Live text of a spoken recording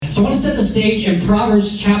So I want to set the stage in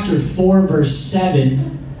Proverbs chapter 4, verse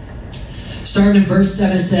 7. Starting in verse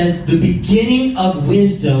 7, it says, the beginning of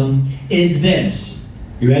wisdom is this.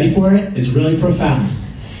 You ready for it? It's really profound.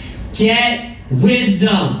 Get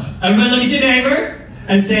wisdom. Everybody look at your neighbor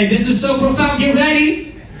and say, this is so profound. Get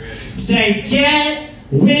ready. Say, get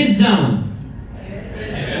wisdom.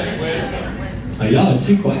 Oh, y'all are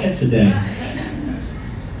too quiet today.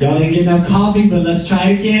 Y'all didn't get enough coffee, but let's try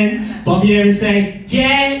it again. Bump your neighbor and say,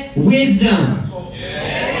 get wisdom.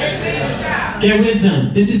 Get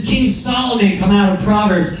wisdom. This is King Solomon coming out of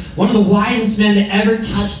Proverbs, one of the wisest men that ever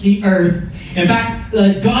touched the earth. In fact,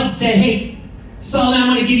 God said, hey, Solomon,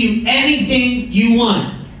 I'm going to give you anything you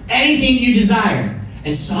want, anything you desire.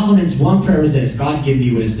 And Solomon's one prayer was this: God, give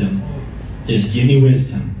me wisdom. Just give me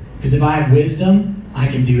wisdom. Because if I have wisdom, I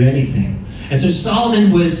can do anything. And so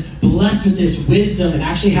Solomon was blessed with this wisdom and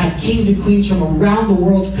actually had kings and queens from around the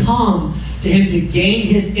world come to him to gain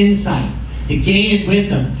his insight, to gain his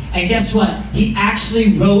wisdom. And guess what? He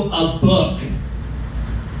actually wrote a book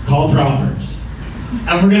called Proverbs.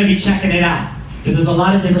 And we're going to be checking it out, because there's a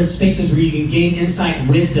lot of different spaces where you can gain insight and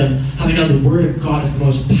wisdom. How we know the Word of God is the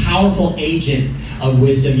most powerful agent of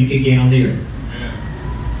wisdom you can gain on the earth.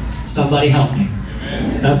 Amen. Somebody help me.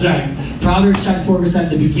 Amen. That's right. Proverbs chapter 4, verse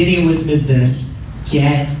 7, the beginning of wisdom is this: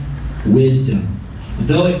 get wisdom.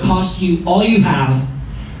 Though it costs you all you have,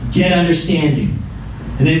 get understanding.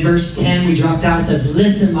 And then verse 10, we drop down, it says,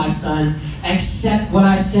 listen, my son, accept what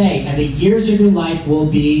I say, and the years of your life will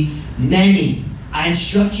be many. I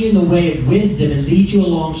instruct you in the way of wisdom and lead you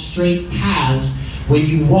along straight paths. When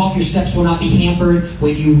you walk, your steps will not be hampered.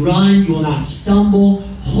 When you run, you will not stumble.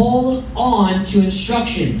 Hold on to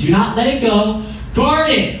instruction. Do not let it go. Guard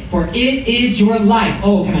it, for it is your life.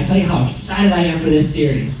 Oh, can I tell you how excited I am for this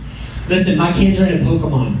series? Listen, my kids are into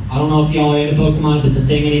Pokemon. I don't know if y'all are into Pokemon, if it's a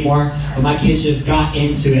thing anymore, but my kids just got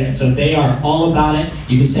into it, so they are all about it.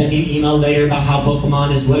 You can send me an email later about how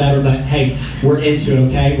Pokemon is, whatever, but hey, we're into it,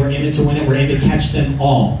 okay? We're in it to win it. We're in to catch them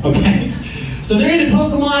all, okay? So they're into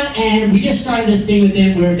Pokemon, and we just started this thing with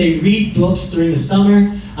them where if they read books during the summer,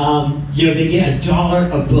 they get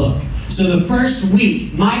 $1 a book. So the first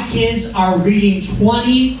week, my kids are reading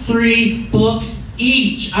 23 books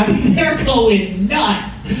each. I mean, they're going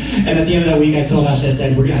nuts. And at the end of that week, I told Ashley, I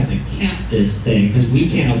said, we're going to have to cap this thing because we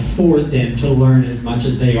can't afford them to learn as much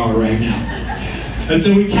as they are right now. And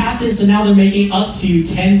so we capped it, so now they're making up to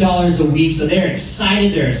 $10 a week. So they're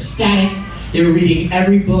excited, they're ecstatic. They were reading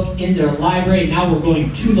every book in their library. Now we're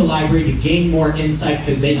going to the library to gain more insight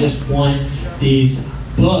because they just want these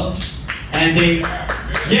books. And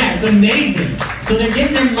it's amazing. So they're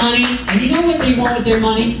getting their money, and you know what they want with their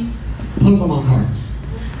money? Pokemon cards.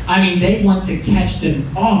 I mean, they want to catch them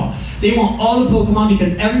all. They want all the Pokemon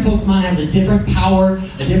because every Pokemon has a different power,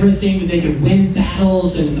 a different thing that they can win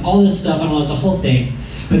battles and all this stuff. I don't know, it's a whole thing.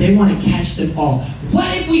 But they want to catch them all.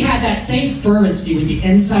 What if we had that same fervency with the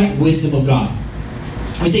insight and wisdom of God?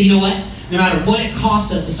 We say, you know what? No matter what it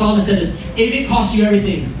costs us, and Solomon said this, if it costs you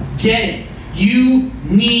everything, get it. You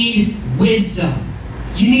need wisdom.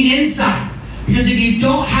 You need insight. Because if you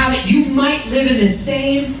don't have it, you might live in the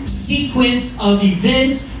same sequence of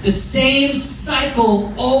events, the same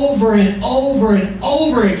cycle over and over and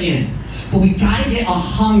over again. But we got to get a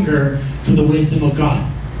hunger for the wisdom of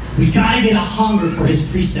God. We got to get a hunger for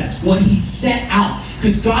His precepts, what He set out.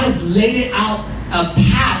 Because God has laid it out, a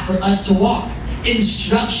path for us to walk,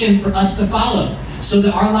 instruction for us to follow, so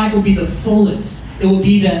that our life will be the fullest. It will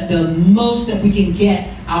be the most that we can get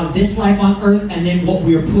out of this life on earth, and then what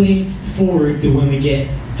we are putting forward to when we get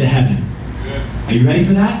to heaven. Good. Are you ready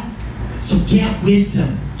for that? So get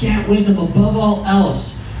wisdom. Get wisdom above all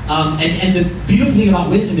else. And the beautiful thing about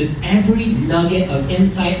wisdom is every nugget of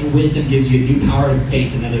insight and wisdom gives you a new power to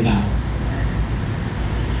face another battle.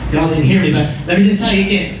 Y'all didn't hear me, but let me just tell you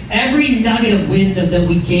again. Every nugget of wisdom that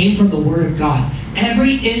we gain from the Word of God,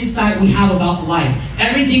 every insight we have about life,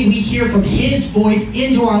 everything we hear from His voice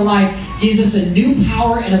into our life gives us a new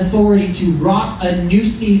power and authority to rock a new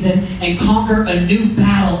season and conquer a new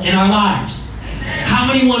battle in our lives. How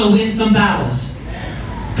many want to win some battles?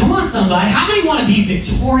 Come on, somebody. How many want to be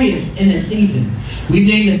victorious in this season? We've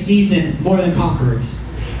named the season More Than Conquerors.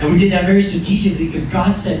 And we did that very strategically because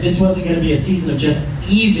God said this wasn't going to be a season of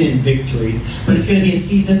just even victory, but it's going to be a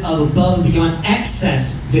season of above and beyond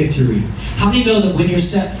excess victory. How many know that when you're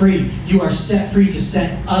set free, you are set free to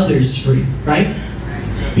set others free, right?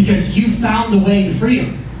 Because you found the way to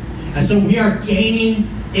freedom. And so we are gaining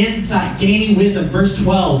insight, gaining wisdom. Verse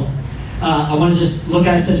 12, I want to just look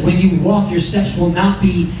at it. It says, when you walk, your steps will not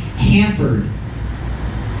be hampered.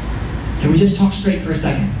 Can we just talk straight for a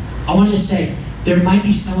second? I want to just say, there might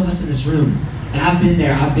be some of us in this room And I've been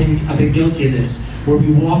there. I've been guilty of this, where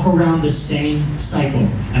we walk around the same cycle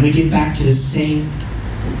and we get back to the sequence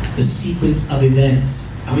of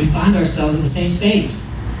events, and we find ourselves in the same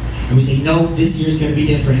space. And we say, no, this year's going to be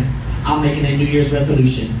different. I'm making a New Year's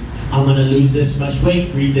resolution. I'm going to lose this much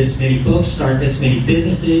weight, read this many books, start this many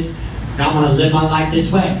businesses. And I'm going to live my life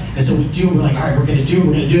this way. And so we do it. We're like, all right, we're going to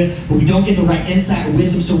do it. But we don't get the right insight or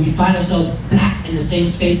wisdom, so we find ourselves back in the same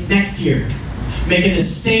space next year, making the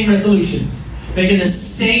same resolutions, making the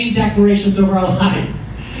same declarations over our life,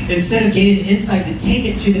 instead of gaining the insight to take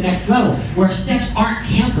it to the next level, where our steps aren't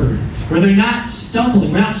hampered, where they're not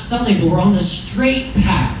stumbling. We're not stumbling, but we're on the straight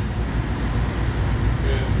path.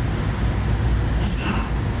 Let's go.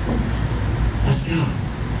 Let's go.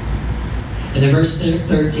 And then verse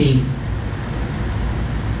 13,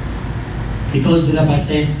 he closes it up by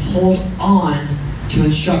saying, hold on to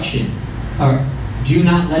instruction, or do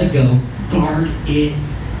not let it go, guard it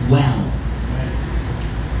well.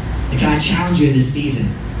 And can I challenge you in this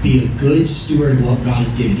season? Be a good steward of what God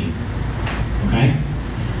has given you. Okay?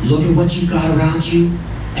 Look at what you've got around you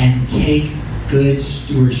and take good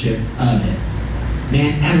stewardship of it.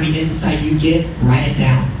 Man, every insight you get, write it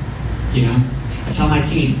down. You know? I tell my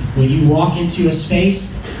team, when you walk into a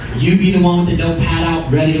space, you be the one with the notepad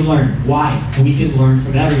out, ready to learn. Why? We can learn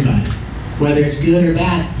from everybody. Whether it's good or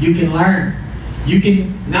bad, you can learn. You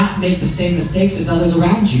can not make the same mistakes as others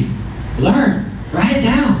around you. Learn. Write it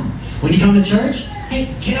down. When you come to church, hey,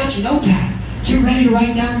 get out your notepad. Get ready to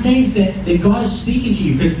write down things that God is speaking to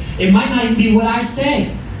you, because it might not even be what I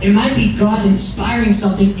say. It might be God inspiring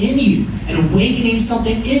something in you and awakening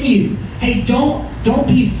something in you. Hey, don't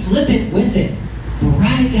be flippant with it, but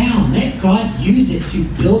write it down. Let God use it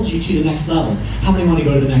to build you to the next level. How many want to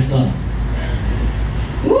go to the next level?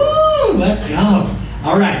 Woo! Let's go.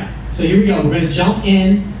 All right. So here we go. We're going to jump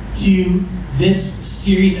in to this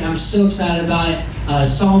series, and I'm so excited about it.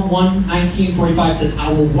 Psalm 119:45 says,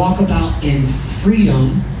 I will walk about in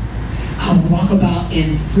freedom. I will walk about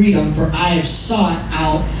in freedom, for I have sought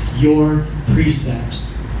out your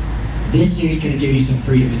precepts. This series is going to give you some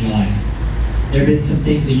freedom in your life. There have been some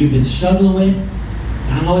things that you've been struggling with.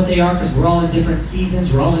 I don't know what they are, because we're all in different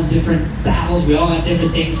seasons. We're all in different battles. We all got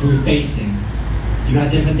different things we're facing. You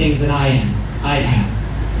got different things than I'd have.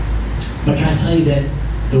 But can I tell you that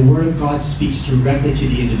the Word of God speaks directly to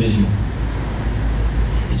the individual?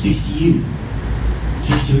 It speaks to you. It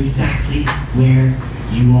speaks to exactly where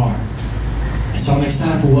you are. And so I'm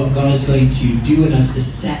excited for what God is going to do in us to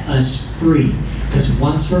set us free. Because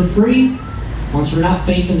once we're free, once we're not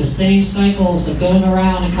facing the same cycles of going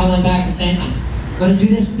around and coming back and saying, I'm going to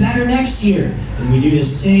do this better next year, and we do the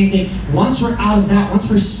same thing. Once we're out of that, once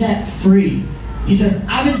we're set free, he says,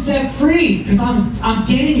 I've been set free because I'm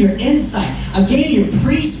gaining your insight. I'm gaining your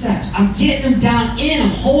precepts. I'm getting them down in. I'm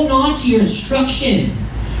holding on to your instruction.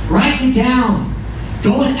 Write it down.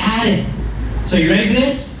 Going at it. So you ready for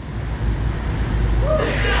this?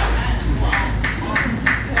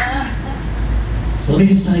 So let me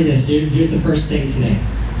just tell you this. Here's the first thing today.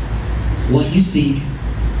 What you seek,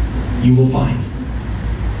 you will find.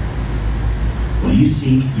 What you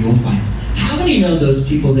seek, you will find. How many know those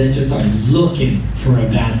people that just are looking for a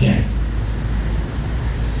bad day?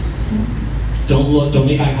 Don't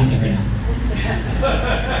make eye contact right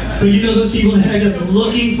now. But you know those people that are just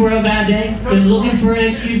looking for a bad day? They're looking for an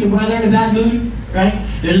excuse of why they're in a bad mood, right?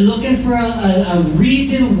 They're looking for a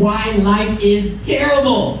reason why life is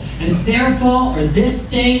terrible. And it's their fault, or this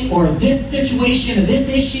thing, or this situation, or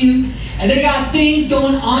this issue. And they got things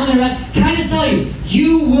going on in their life. Can I just tell you,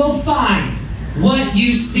 you will find what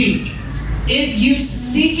you seek. If you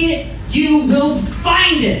seek it, you will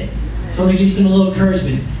find it. So let me give you some little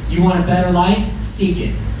encouragement. You want a better life? Seek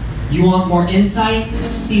it. You want more insight?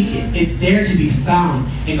 Seek it. It's there to be found.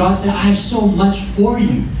 And God said, I have so much for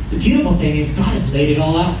you. The beautiful thing is God has laid it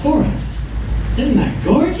all out for us. Isn't that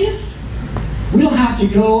gorgeous? We don't have to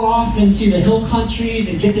go off into the hill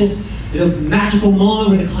countries and get this magical moment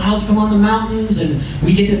where the clouds come on the mountains and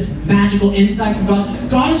we get this magical insight from God.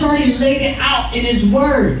 God has already laid it out in His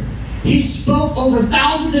Word. He spoke over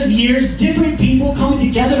thousands of years, different people coming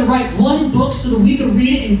together to write one book so that we could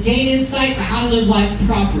read it and gain insight for how to live life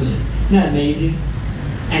properly. Isn't that amazing?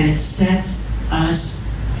 And it sets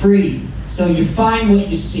us free. So you find what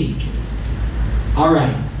you seek. All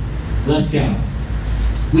right, let's go.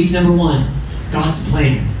 Week number 1, God's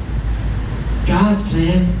plan. God's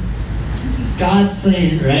plan. God's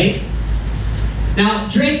plan, right? Now,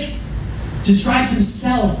 Drake describes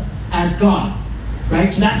himself as God. Right?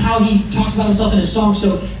 So that's how he talks about himself in his song.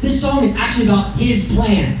 So this song is actually about his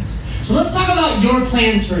plans. So let's talk about your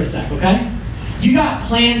plans for a sec, okay? You got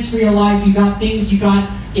plans for your life. You got things, you got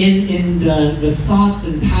in the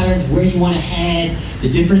thoughts and patterns of where you want to head, the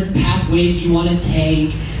different pathways you want to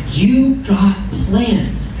take. You got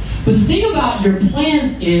plans. But the thing about your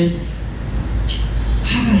plans is,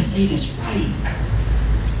 how can I say this right?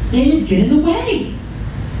 Things get in the way.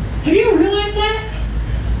 Have you ever realized that?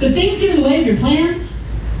 The things get in the way of your plans?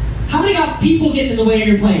 How many got people getting in the way of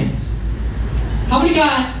your plans? How many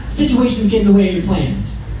got situations getting in the way of your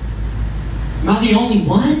plans? Am I the only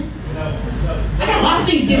one? I got a lot of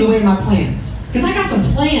things getting in the way of my plans. Because I got some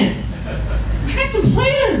plans. I got some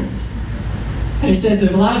plans. And it says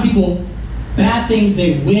there's a lot of people, bad things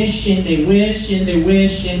they wish and they wish and they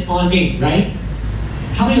wish and on me, right?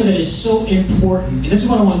 How many know that is so important? And this is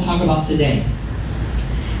what I want to talk about today.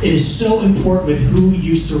 It is so important with who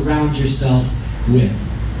you surround yourself with.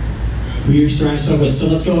 Who you surround yourself with. So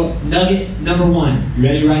let's go nugget number 1. You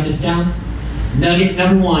ready to write this down? Nugget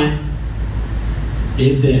number 1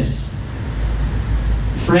 is this.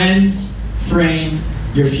 Friends frame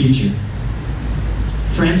your future.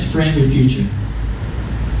 Friends frame your future.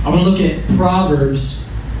 I want to look at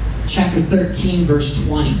Proverbs chapter 13, verse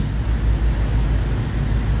 20.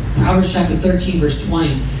 Proverbs chapter 13, verse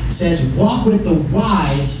 20 says, walk with the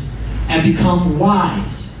wise and become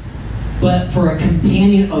wise, but for a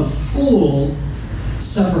companion of fools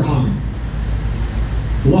suffer harm.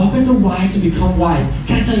 Walk with the wise and become wise.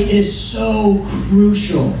 Can I tell you, it is so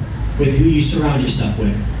crucial with who you surround yourself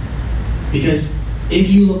with. Because if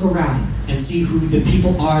you look around and see who the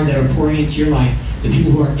people are that are pouring into your life, the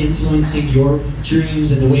people who are influencing your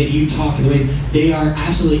dreams and the way that you talk and the way they are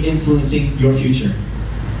absolutely influencing your future.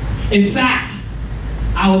 In fact,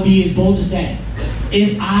 I would be as bold to say,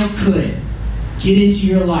 if I could get into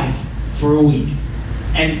your life for a week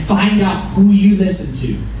and find out who you listen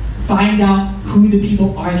to, find out who the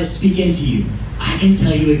people are that speak into you, I can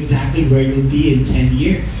tell you exactly where you'll be in 10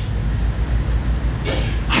 years.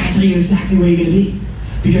 I can tell you exactly where you're going to be.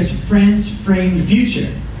 Because friends frame the future.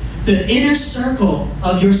 The inner circle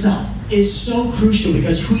of yourself is so crucial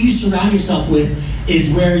because who you surround yourself with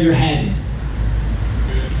is where you're headed.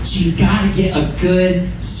 So you got to get a good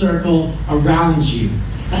circle around you.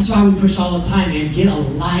 That's why we push all the time, man. Get a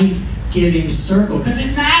life-giving circle because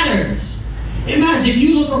it matters. It matters. If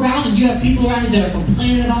you look around and you have people around you that are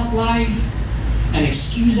complaining about life and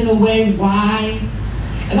excusing away why.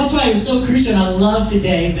 And that's why it was so crucial, and I love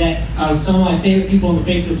today that some of my favorite people on the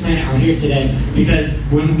face of the planet are here today. Because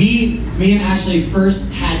when me and Ashley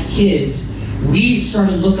first had kids, we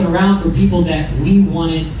started looking around for people that we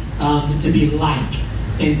wanted to be like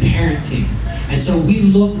in parenting. And so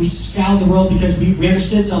we scoured the world because we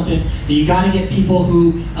understood something, that you got to get people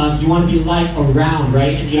who you want to be like around,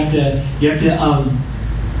 right? And you have to get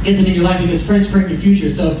them in your life because friends frame your future.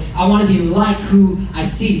 So I want to be like who I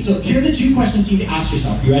see. So here are the 2 questions you need to ask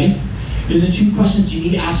yourself. You ready? Here's the 2 questions you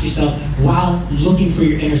need to ask yourself while looking for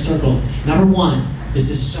your inner circle. Number 1, this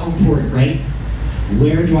is so important, right?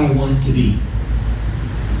 Where do I want to be?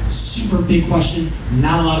 Super big question.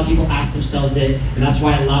 Not a lot of people ask themselves it, and that's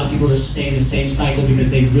why a lot of people just stay in the same cycle because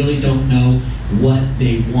they really don't know what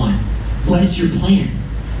they want. What is your plan?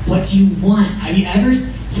 What do you want? Have you ever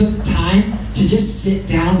took time to just sit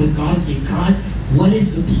down with God and say, God, what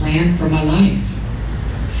is the plan for my life?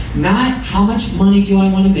 Not how much money do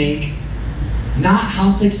I want to make, not how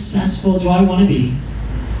successful do I want to be,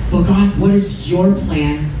 but God, what is your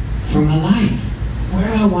plan for my life?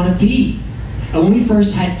 Where do I want to be? And when we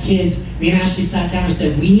first had kids, me and Ashley sat down and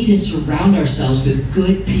said, we need to surround ourselves with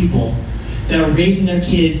good people that are raising their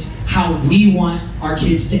kids how we want our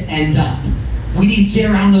kids to end up. We need to get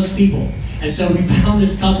around those people. And so we found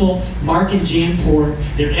this couple, Mark and Jan Poor.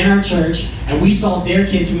 They're in our church, and we saw their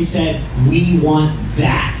kids, and we said, we want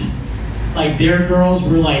that. Like, their girls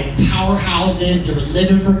were like powerhouses. They were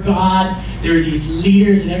living for God. They were these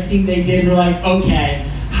leaders, and everything they did, we're like, okay,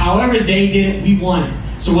 however they did it, we want it.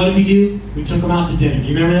 So what did we do? We took them out to dinner. Do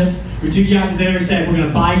you remember this? We took you out to dinner and said, we're going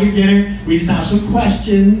to buy your dinner. We just have some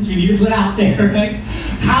questions we need to put out there, right?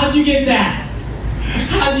 How'd you get that?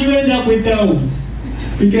 How'd you end up with those?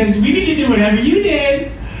 Because we need to do whatever you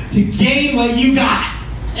did to gain what you got.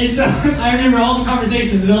 And so I remember all the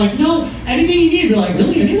conversations, and they're like, no, anything you need. We're like,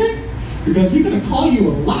 really, anything? Because we're going to call you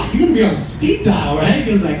a lot. You're going to be on speed dial, right?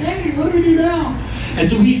 He was like, hey, what do we do now? And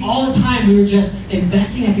so all the time, we were just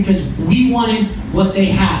investing it because we wanted what they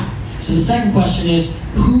had. So the second question is,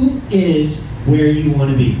 who is where you want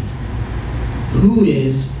to be? Who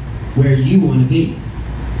is where you want to be?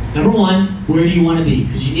 Number 1, where do you want to be?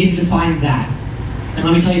 Because you need to define that. And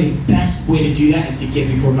let me tell you, the best way to do that is to get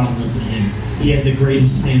before God and listen to Him. He has the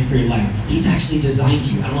greatest plan for your life. He's actually designed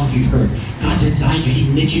you. I don't know if you've heard. God designed you.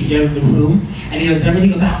 He knit you together in the womb, and He knows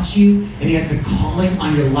everything about you, and He has the calling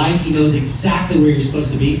on your life. He knows exactly where you're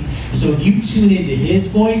supposed to be. And so if you tune into His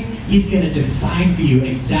voice, He's going to define for you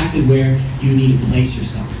exactly where you need to place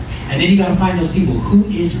yourself. And then you got to find those people. Who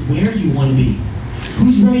is where you want to be?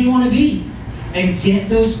 Who's where you want to be? And get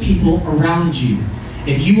those people around you.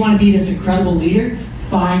 If you want to be this incredible leader,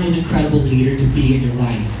 find an incredible leader to be in your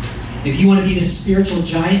life. If you want to be this spiritual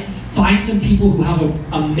giant, find some people who have an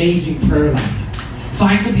amazing prayer life.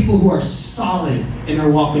 Find some people who are solid in their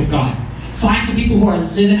walk with God. Find some people who are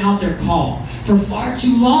living out their call. For far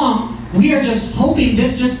too long, we are just hoping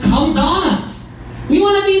this just comes on us. We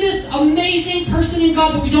want to be this amazing person in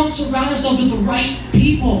God, but we don't surround ourselves with the right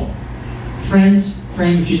people. Friends,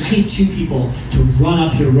 frame the future. I need two people to run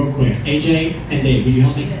up here real quick. AJ and Dave, would you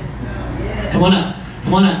help me? Come on up.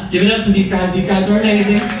 Come on up. Give it up for these guys. These guys are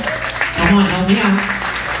amazing. Come on, help me out.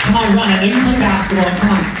 Come on, run. I know you play basketball. Come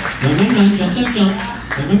on. Run, jump, jump, jump.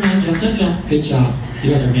 Run, jump, jump, jump. Good job.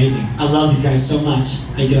 You guys are amazing. I love these guys so much.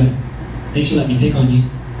 How you doing? Thanks for letting me pick on you.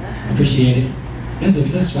 I appreciate it. You guys look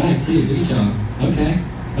so swag too. Good job. Okay.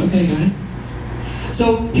 Okay, guys.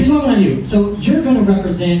 So here's what I'm going to do. So you're going to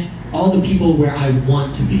represent all the people where I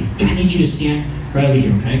want to be. I need you to stand right over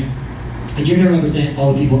here, okay? And you're going to represent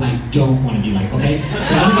all the people I don't want to be like, okay?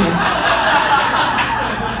 Stand over here.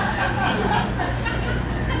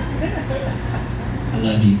 I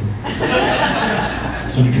love you.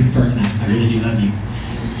 Just want to confirm that. I really do love you.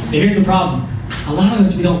 But here's the problem. A lot of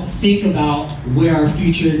us, we don't think about where our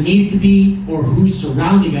future needs to be or who's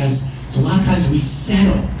surrounding us. So a lot of times we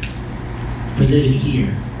settle for living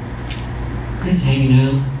here. We're just hanging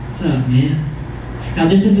out. What's up, man? Now,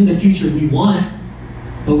 this isn't the future we want,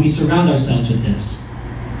 but we surround ourselves with this.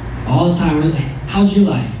 All the time. We're like, how's your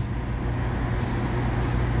life?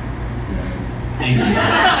 Thank you.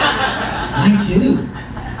 Mine too.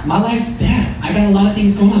 My life's bad. I got a lot of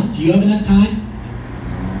things going on. Do you have enough time?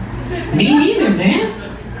 Me neither, man.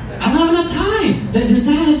 I don't have enough time. There's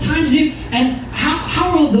not enough time to do. And how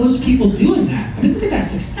are all those people doing that? I mean, look at that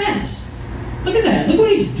success. Look at that. Look what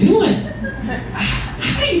he's doing.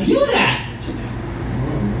 How do you do that?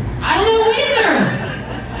 I don't know either.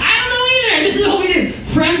 This is what we do.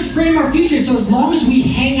 Friends frame our future. So as long as we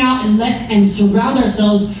hang out and surround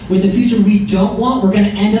ourselves with the future we don't want, we're going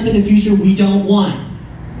to end up in the future we don't want.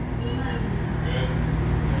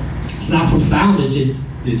 It's not profound. It's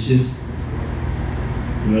just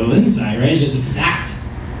a little insight, right? It's just a fact.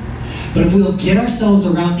 But if we'll get ourselves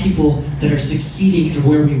around people that are succeeding in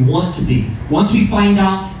where we want to be, once we find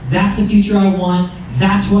out that's the future I want,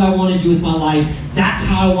 that's what I want to do with my life, that's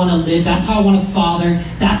how I want to live, that's how I want to father,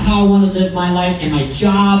 that's how I want to live my life and my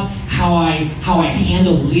job, how I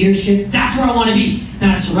handle leadership, that's where I want to be. Then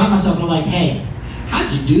I surround myself and I'm like, hey,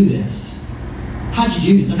 how'd you do this? How'd you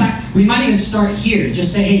do this? In fact, we might even start here.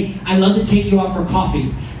 Just say, hey, I'd love to take you out for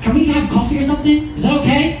coffee. Can we have coffee or something? Is that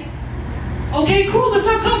okay? Okay, cool, let's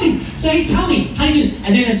have coffee. So, hey, tell me, how do you do this?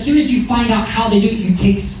 And then as soon as you find out how they do it, you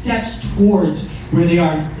take steps towards where they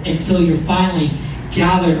are until you're finally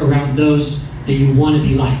gathered around those that you want to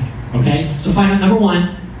be like, okay? So find out, number one,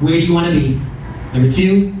 where do you want to be? Number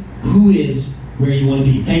two, who is where you want to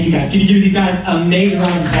be? Thank you, guys. Can you give these guys an amazing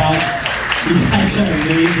round of applause? You guys are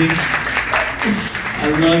amazing.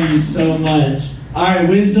 I love you so much. All right,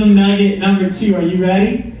 wisdom nugget number 2. Are you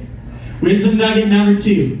ready? Wisdom nugget number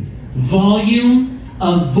 2. Volume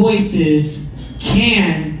of voices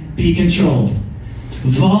can be controlled.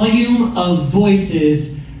 Volume of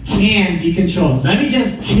voices can be controlled. Let me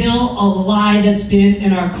just kill a lie that's been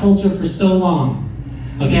in our culture for so long.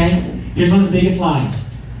 Okay? Here's one of the biggest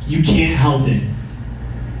lies. You can't help it.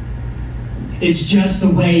 It's just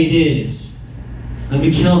the way it is. Let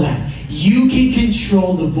me kill that. You can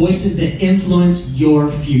control the voices that influence your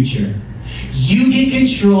future. You can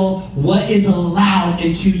control what is allowed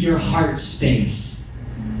into your heart space.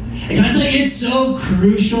 And can I tell you, it's so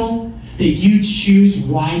crucial that you choose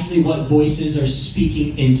wisely what voices are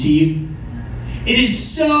speaking into you. It is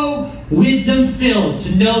so wisdom-filled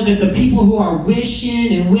to know that the people who are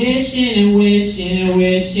wishing and wishing and wishing and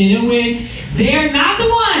wishing and wishing, they're not the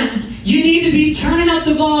ones you need to be turning up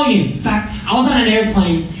the volume. In fact, I was on an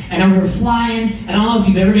airplane and we were flying, and I don't know if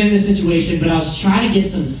you've ever been in this situation, but I was trying to get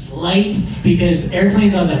some sleep because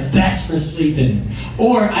airplanes are the best for sleeping.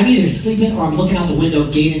 Or I'm either sleeping or I'm looking out the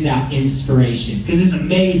window gaining that inspiration because it's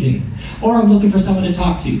amazing. Or I'm looking for someone to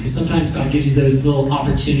talk to because sometimes God gives you those little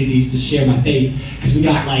opportunities to share my faith because we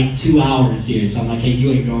got like 2 hours here. So I'm like, hey,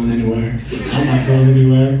 you ain't going anywhere. I'm not going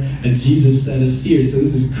anywhere. And Jesus sent us here, so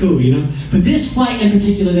this is cool, you know? But this flight in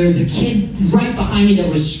particular, there was a kid right behind me that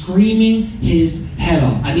was screaming his head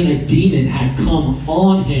off. I mean, a demon had come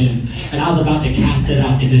on him, and I was about to cast it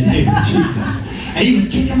out in the name of Jesus. And he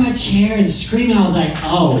was kicking my chair and screaming. I was like,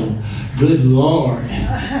 oh, good Lord.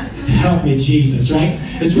 Help me, Jesus, right?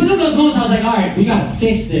 It's one of those moments I was like, all right, we got to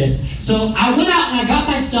fix this. So I went out and I got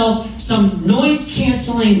myself some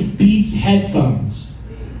noise-canceling Beats headphones.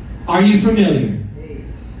 Are you familiar?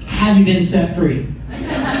 Have you been set free?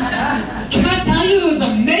 Can I tell you, it was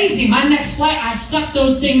amazing. My next flight, I stuck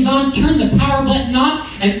those things on, turned the power button on,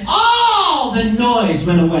 and all the noise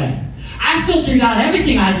went away. I filtered out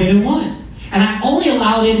everything I didn't want. And I only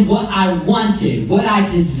allowed in what I wanted, what I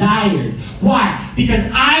desired. Why?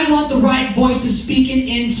 Because I want the right voices speaking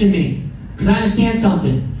into me. Because I understand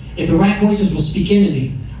something. If the right voices will speak into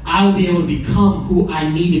me, I will be able to become who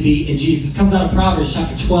I need to be in Jesus. It comes out of Proverbs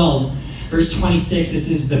chapter 12, verse 26.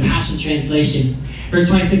 This is the Passion Translation. Verse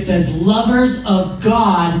 26 says, lovers of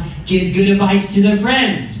God give good advice to their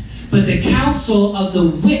friends, but the counsel of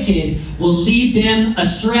the wicked will lead them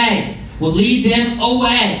astray. Will lead them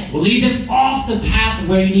away, will lead them off the path of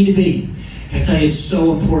where you need to be. Can I tell you, it's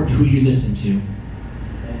so important who you listen to.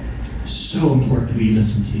 So important who you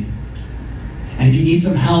listen to. And if you need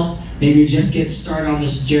some help, maybe you're just getting started on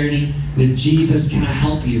this journey with Jesus, can I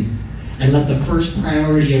help you? And let the first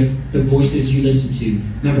priority of the voices you listen to,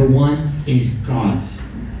 number one, is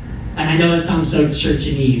God's. And I know that sounds so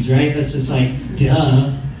churchanese, right? That's just like,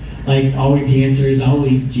 duh. Like, always the answer is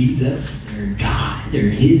always Jesus or God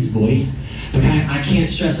or His voice. But I can't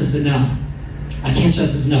stress this enough. I can't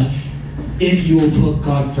stress this enough. If you will put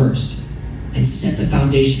God first and set the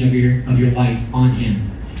foundation of your life on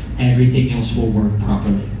Him, everything else will work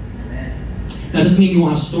properly. That doesn't mean you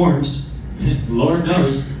won't have storms. Lord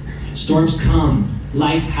knows. Storms come.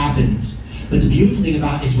 Life happens. But the beautiful thing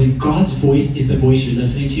about it is when God's voice is the voice you're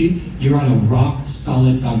listening to, you're on a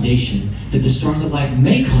rock-solid foundation. That the storms of life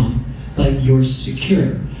may come, but you're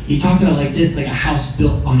secure. He talked about it like this, like a house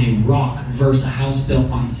built on a rock versus a house built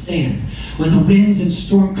on sand. When the winds and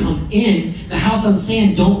storm come in, the house on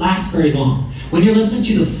sand don't last very long. When you're listening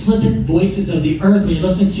to the flippant voices of the earth, when you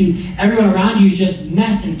listen to everyone around you, just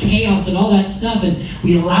mess and chaos and all that stuff, and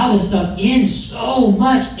we allow this stuff in so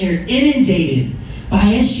much, they're inundated by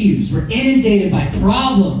issues. We're inundated by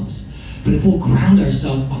problems. But if we'll ground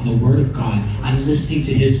ourselves on the Word of God, on listening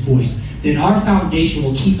to His voice, then our foundation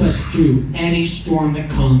will keep us through any storm that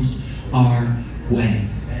comes our way.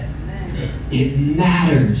 It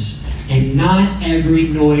matters. And not every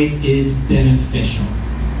noise is beneficial.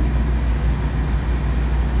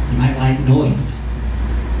 You might like noise.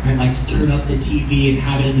 You might like to turn up the TV and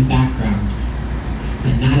have it in the background.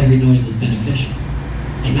 But not every noise is beneficial.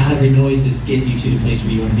 And not every noise is getting you to the place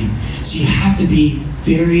where you want to be. So you have to be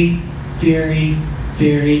very, very,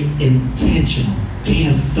 very intentional.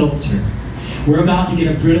 Gain a filter. We're about to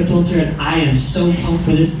get a Brita filter, and I am so pumped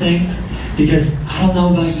for this thing because I don't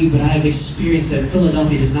know about you, but I have experienced that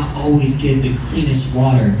Philadelphia does not always give the cleanest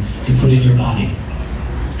water to put in your body.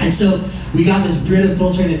 And so we got this Brita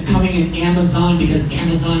filter, and it's coming in Amazon because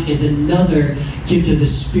Amazon is another gift of the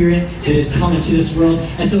Spirit that is coming to this world.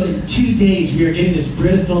 And so in 2 days, we are getting this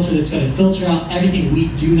Brita filter that's going to filter out everything we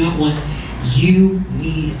do not want. You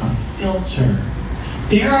need a filter.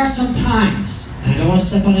 There are some times, and I don't want to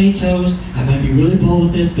step on any toes, I might be really bold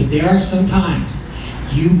with this, but there are some times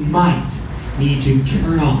you might need to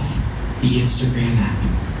turn off the Instagram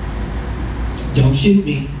app. Don't shoot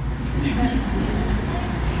me.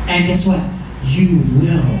 And guess what? You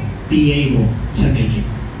will be able to make it.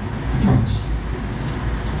 I promise.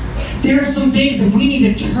 There are some things that we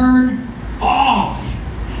need to turn off.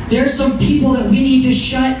 There are some people that we need to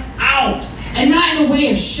shut out. And not in the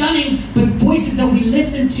way of shunning, but voices that we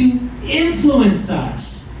listen to influence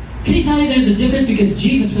us. Can you tell you there's a difference? Because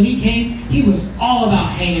Jesus, when He came, He was all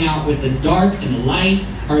about hanging out with the dark and the light,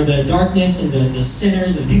 or the darkness and the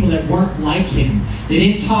sinners and people that weren't like Him. They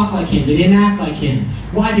didn't talk like Him. They didn't act like Him.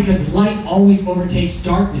 Why? Because light always overtakes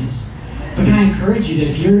darkness. But can I encourage you that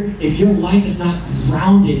if your life is not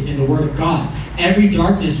grounded in the Word of God, every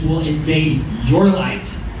darkness will invade your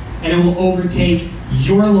light, and it will overtake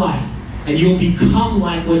your light, and you'll become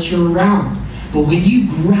like what you're around. But when you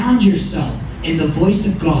ground yourself in the voice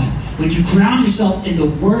of God, when you ground yourself in the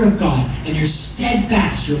Word of God, and you're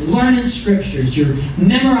steadfast, you're learning scriptures, you're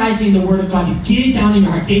memorizing the Word of God, you get it down in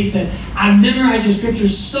your heart. David said, I memorize your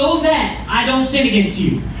scriptures so that I don't sin against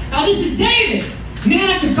you. Now this is David, man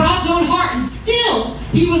after God's own heart, and still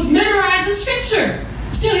he was memorizing scripture.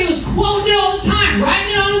 Still he was quoting it all the time,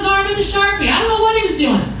 writing it on his arm with a Sharpie. I don't know what he was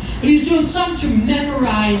doing, but he was doing something to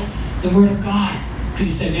memorize the Word of God. Because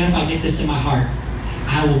he said, man, if I get this in my heart,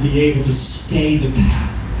 I will be able to stay the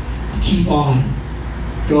path, to keep on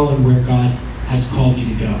going where God has called me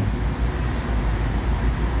to go.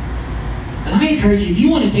 And let me encourage you, if you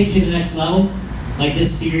want to take it to the next level, like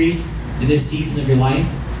this series and this season of your life,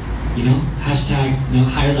 hashtag,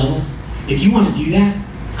 higher levels. If you want to do that,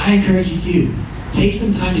 I encourage you to take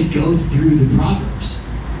some time to go through the Proverbs.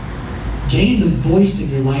 Gain the voice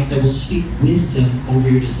in your life that will speak wisdom over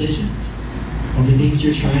your decisions, over things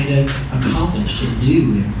you're trying to accomplish and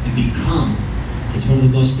do and become. It's one of the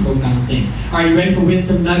most profound things. All right, you ready for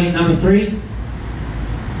wisdom nugget number 3?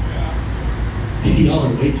 Yeah. Y'all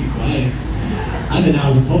are way too quiet. I've been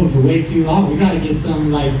out of the pulpit for way too long. We got to get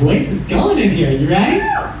some voices going in here. You ready?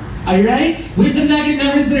 Are you ready? Wisdom nugget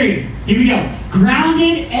number 3. Here we go.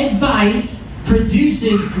 Grounded advice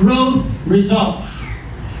produces growth results.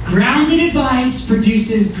 Grounded advice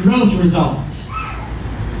produces growth results.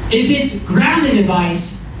 If it's grounded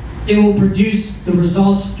advice, it will produce the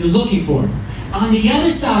results you're looking for. On the other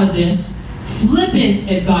side of this,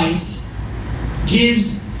 flippant advice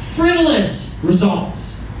gives frivolous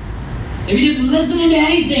results. If you're just listening to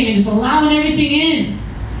anything and just allowing everything in,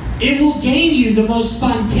 it will gain you the most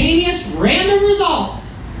spontaneous, random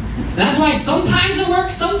results. That's why sometimes it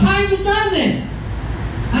works, sometimes it doesn't.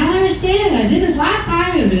 I don't understand. I did this last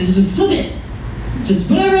time, and just flip it. Just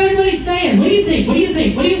whatever everybody's saying. What do you think? What do you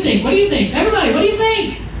think? What do you think? What do you think? Everybody, what do you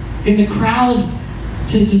think? In the crowd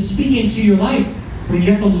to speak into your life, when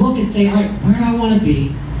you have to look and say, all right, where do I want to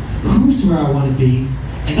be? Who's where I want to be?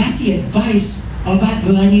 And that's the advice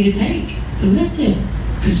that I need to take, to listen.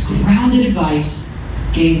 Because grounded advice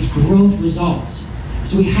gains growth results.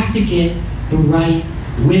 So we have to get the right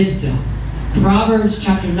wisdom. Proverbs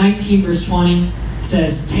chapter 19, verse 20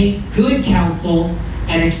 says, take good counsel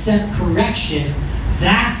and accept correction.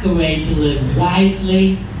 That's the way to live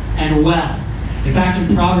wisely and well. In fact,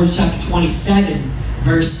 in Proverbs chapter 27,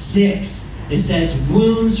 verse 6, it says,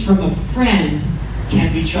 wounds from a friend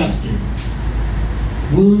can be trusted.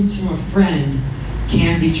 Wounds from a friend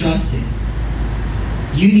can be trusted.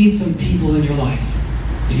 You need some people in your life.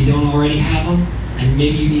 If you don't already have them, and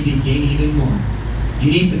maybe you need to gain even more,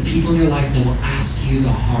 you need some people in your life that will ask you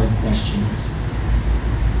the hard questions.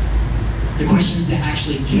 The questions that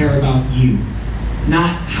actually care about you.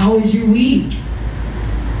 Not, how is your week?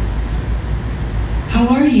 How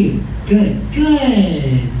are you? Good.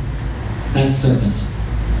 Good. That's surface.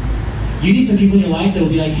 You need some people in your life that will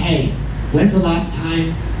be like, hey, when's the last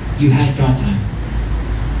time you had God time?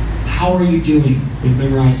 How are you doing with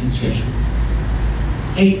memorizing scripture?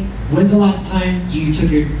 Hey, when's the last time you took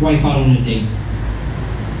your wife out on a date?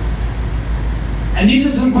 And these are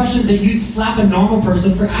some questions that you'd slap a normal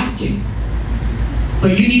person for asking.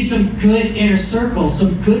 But you need some good inner circle,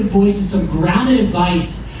 some good voices, some grounded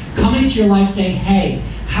advice coming into your life saying, hey,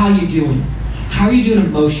 how are you doing? How are you doing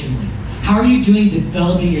emotionally? How are you doing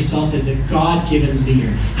developing yourself as a God-given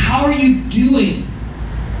leader? How are you doing?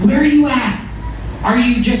 Where are you at? Are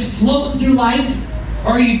you just floating through life?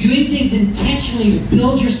 Or are you doing things intentionally to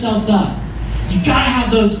build yourself up? You gotta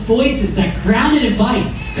have those voices, that grounded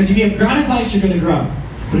advice. Because if you have grounded advice, you're gonna grow.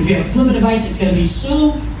 But if you have flippant advice, it's gonna be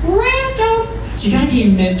so random. So you gotta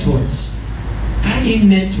gain mentors. Gotta gain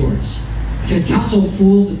mentors. Because counsel of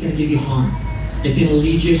fools is gonna give you harm. It's gonna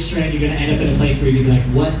lead you astray, and you're gonna end up in a place where you're gonna be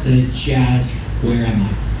like, what the jazz, where am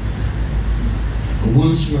I? But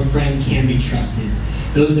wounds from a friend can be trusted.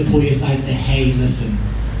 Those that pull you aside and say, hey, listen,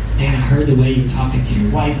 man, I heard the way you were talking to your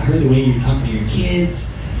wife, I heard the way you were talking to your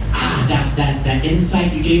kids. That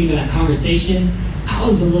insight you gave into that conversation, that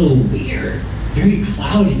was a little weird, very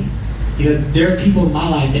cloudy. There are people in my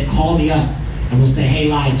life that call me up and will say, hey,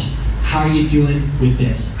 Lige, how are you doing with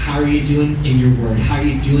this? How are you doing in your word? How are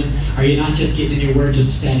you doing? Are you not just getting in your word to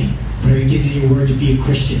study, but are you getting in your word to be a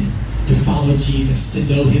Christian, to follow Jesus,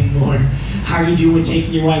 to know him more? How are you doing with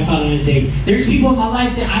taking your wife out on a date? There's people in my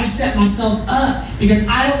life that I've set myself up because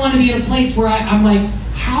I don't want to be in a place where I'm like,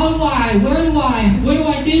 how do I, what do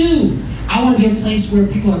I do? I want to be in a place where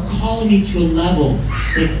people are calling me to a level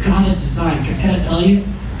that God has designed. Because can I tell you,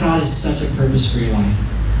 God has such a purpose for your life.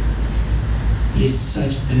 He has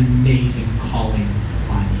such an amazing calling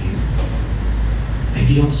on you. And if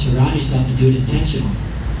you don't surround yourself and do it intentional,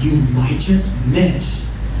 you might just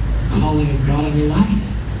miss the call calling of God on your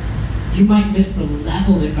life. You might miss the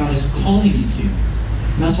level that God is calling you to.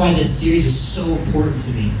 And that's why this series is so important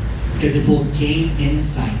to me. Because if we'll gain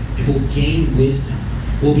insight, if we'll gain wisdom,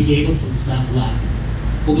 we'll be able to level up.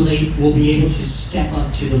 We'll be able to step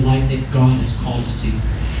up to the life that God has called us to.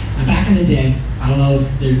 Now, back in the day, I don't know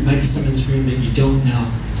if there might be some in this room that you don't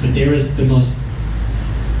know, but there was the most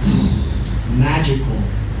magical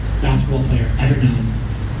basketball player ever known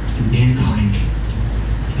in mankind.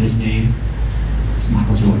 And his name is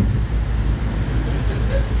Michael Jordan.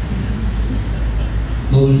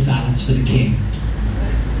 Moment of silence for the king.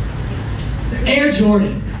 Air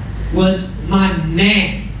Jordan was my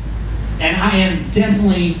man. And I am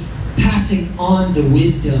definitely passing on the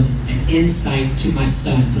wisdom and insight to my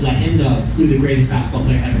son to let him know who the greatest basketball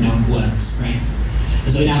player ever known was, right?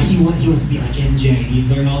 And so now he wants to be like MJ.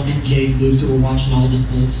 He's learned all MJ's moves, so we're watching all of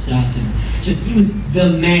his old stuff. And just, he was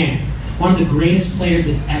the man. One of the greatest players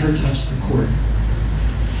that's ever touched the court.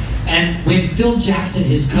 And when Phil Jackson,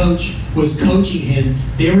 his coach, was coaching him,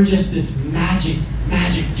 they were just this magic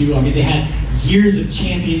duo. I mean, they had years of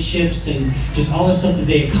championships and just all the stuff that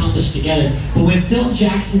they accomplished together. But when Phil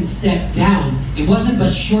Jackson stepped down, it wasn't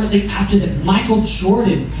but shortly after that Michael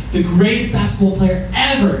Jordan, the greatest basketball player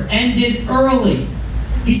ever, ended early.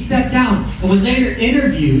 He stepped down. And when later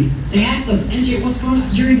interviewed, they asked him, MJ, what's going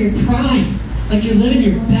on? You're in your prime. Like, you're living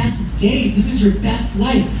your best days. This is your best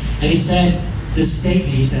life. And he said this statement.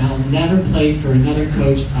 He said, I'll never play for another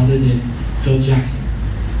coach other than Phil Jackson.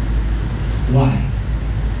 Why?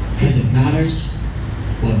 Because it matters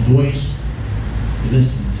what voice you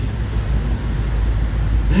listen to.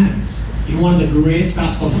 It matters. Even one of the greatest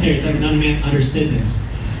basketball players ever known, man, understood this.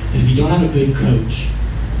 That if you don't have a good coach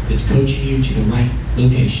that's coaching you to the right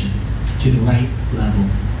location, to the right level,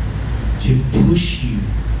 to push you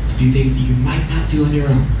to do things that you might not do on your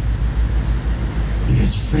own.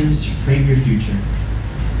 Because friends frame your future.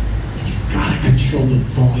 And you gotta control the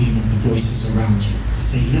volume of the voices around you.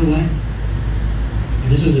 Say, you know what? And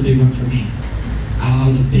this was a big one for me. I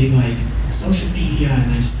was a big, social media,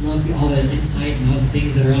 and I just love all that insight and all the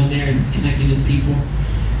things that are on there and connecting with people.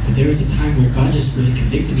 But there was a time where God just really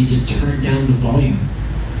convicted me to turn down the volume.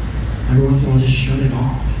 Every once in a while, just shut it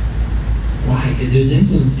off. Why? Because it was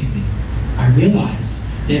influencing me. I realized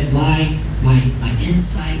that my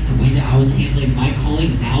insight, the way that I was handling my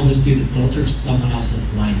calling, now was through the filter of someone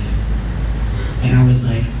else's life. And I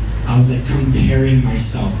was comparing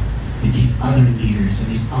myself with these other leaders and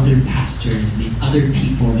these other pastors and these other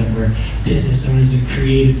people that were business owners and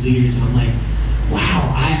creative leaders. And I'm like,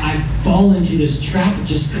 wow, I've fallen into this trap of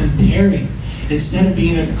just comparing instead of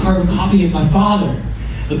being a carbon copy of my Father,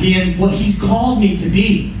 of being what He's called me to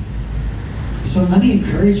be. So let me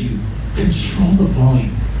encourage you, control the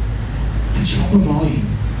volume. Control the volume.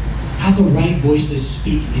 Have the right voices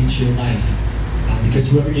speak into your life.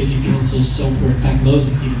 Because whoever gives you counsel is so important. In fact,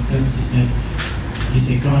 Moses even said this. He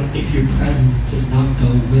said, God, if your presence does not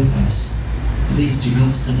go with us, please do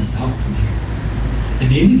not send us out from here. And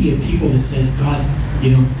maybe be a people that says, God,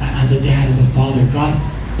 as a dad, as a father, God,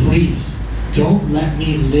 please don't let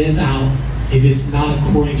me live out if it's not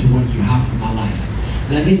according to what you have for my life.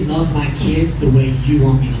 Let me love my kids the way you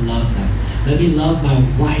want me to love them. Let me love my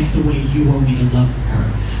wife the way you want me to love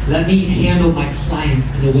her. Let me handle my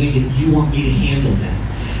clients in the way that you want me to handle them.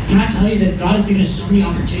 Can I tell you that God has given us so many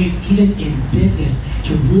opportunities, even in business,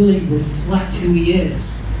 to really reflect who He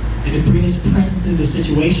is and to bring His presence into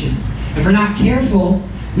situations. If we're not careful,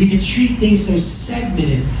 we can treat things so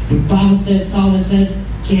segmented. But the Bible says, Solomon says,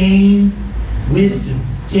 gain wisdom,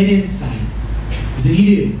 get insight. Because if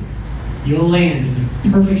you do, you'll land in the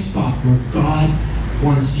perfect spot where God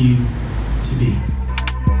wants you to be.